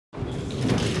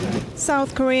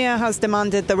South Korea has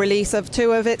demanded the release of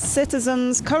two of its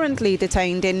citizens currently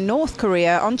detained in North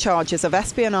Korea on charges of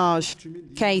espionage.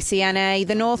 KCNA,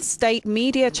 the North State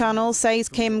media channel, says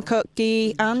Kim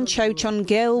Kuk-gi and Cho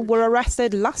Chun-gil were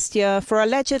arrested last year for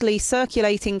allegedly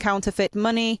circulating counterfeit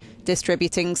money,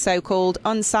 distributing so-called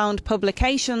unsound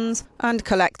publications, and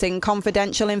collecting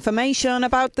confidential information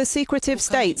about the secretive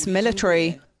state's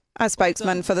military. A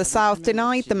spokesman for the South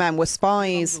denied the men were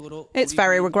spies. It's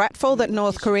very regretful that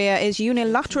North Korea is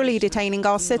unilaterally detaining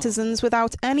our citizens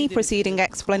without any preceding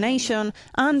explanation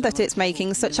and that it's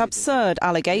making such absurd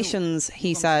allegations,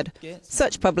 he said.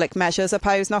 Such public measures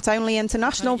oppose not only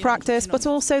international practice but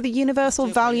also the universal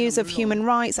values of human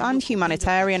rights and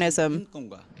humanitarianism.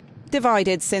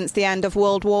 Divided since the end of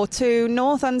World War II,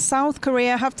 North and South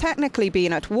Korea have technically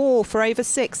been at war for over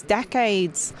 6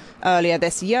 decades. Earlier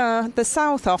this year, the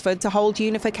South offered to hold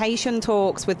unification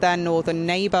talks with their northern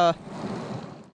neighbour.